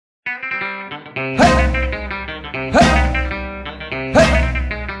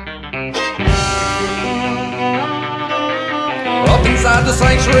inside the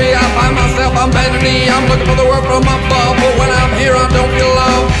sanctuary, I find myself on bending knee. I'm looking for the word from above, but when I'm here I don't feel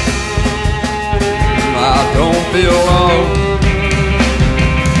alone. I don't feel alone.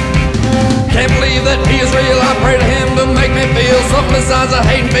 Can't believe that he is real. I pray to him to make me feel something besides a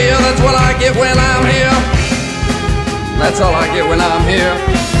hate and fear. That's what I get when I'm here. That's all I get when I'm here.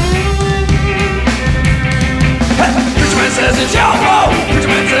 Preacherman says it's your fault.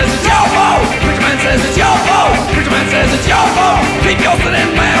 Preacherman says it's your fault. Preacherman says it's your fault. Preacherman says it's your fault. Keep your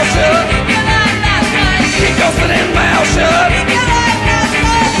sitting mouth shut. Keep your sitting mouth shut.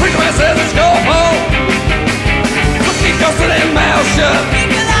 Preacherman says it's your fault. So keep your sitting mouth shut.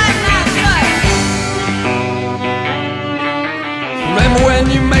 Remember when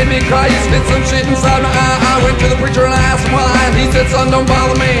you made me cry? You spit some shit inside my eye. I went to the preacher and I asked him why, and he said, son, don't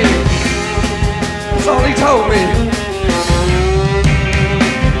bother me. That's all he told me.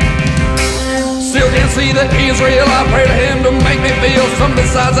 Still can't see that he is real. I pray to him to make me feel something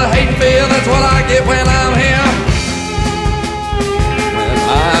besides a hate and fear. That's what I get when I'm here. When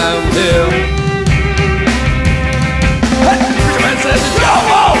I'm here. Preacherman says it's your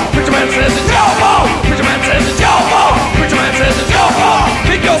fault. Preacherman says it's your fault. Preacherman says it's your fault. Preacherman says it's your fault.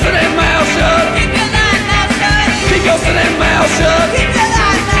 Keep your sitting mouth shut. Keep your sitting mouth shut.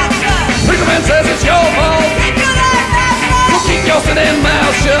 Preacherman says it's your fault. So keep your sitting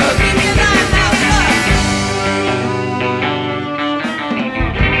mouth shut.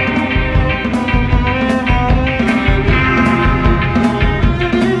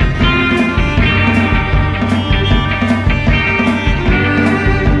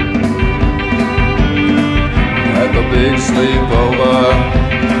 Big sleepover.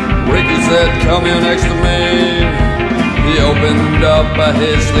 Ricky said, come here next to me. He opened up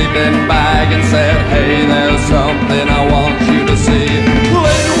his sleeping bag and said, hey, there's something I want you